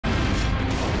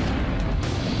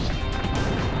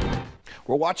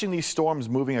We're watching these storms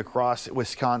moving across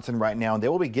Wisconsin right now, and they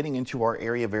will be getting into our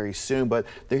area very soon. But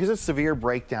there's a severe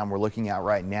breakdown we're looking at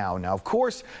right now. Now, of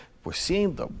course, we're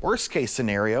seeing the worst case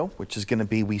scenario, which is going to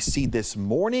be we see this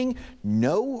morning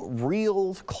no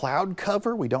real cloud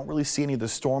cover. We don't really see any of the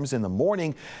storms in the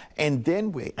morning. And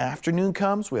then afternoon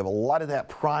comes, we have a lot of that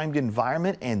primed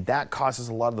environment, and that causes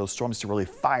a lot of those storms to really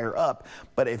fire up.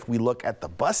 But if we look at the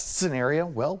bust scenario,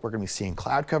 well, we're going to be seeing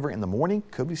cloud cover in the morning.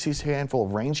 Could we see a handful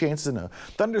of rain chances and a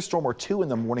thunderstorm or two in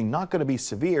the morning? Not going to be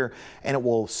severe, and it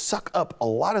will suck up a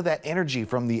lot of that energy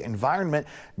from the environment,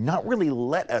 not really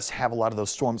let us have a lot of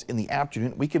those storms in the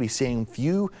afternoon. We could be seeing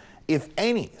few, if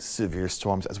any, severe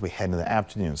storms as we head into the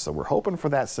afternoon. So we're hoping for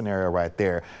that scenario right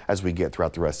there as we get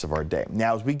throughout the rest of our day.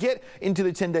 Now, as we get into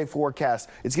the 10-day forecast,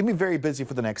 it's going to be very busy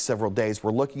for the next several days.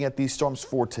 We're looking at these storms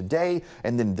for today,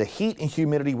 and then the heat and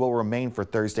humidity will remain for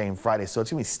Thursday and Friday. So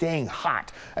it's going to be staying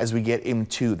hot as we get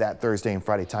into that Thursday and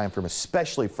Friday time frame,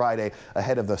 especially Friday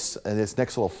ahead of this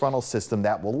next little frontal system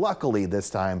that will luckily this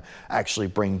time actually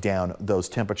bring down those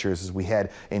temperatures as we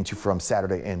head into from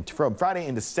Friday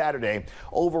into Saturday.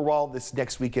 Overall, this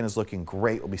next weekend is looking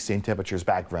great. We'll be seeing temperatures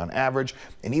back around average,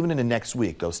 and even into next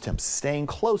week, those temps staying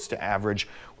close to average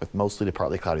with mostly to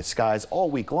partly cloudy skies all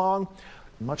week long.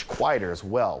 Much quieter as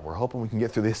well. We're hoping we can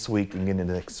get through this week and get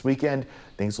into next weekend.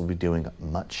 Things will be doing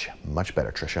much, much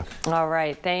better, Tricia. All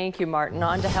right. Thank you, Martin.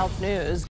 On to health news.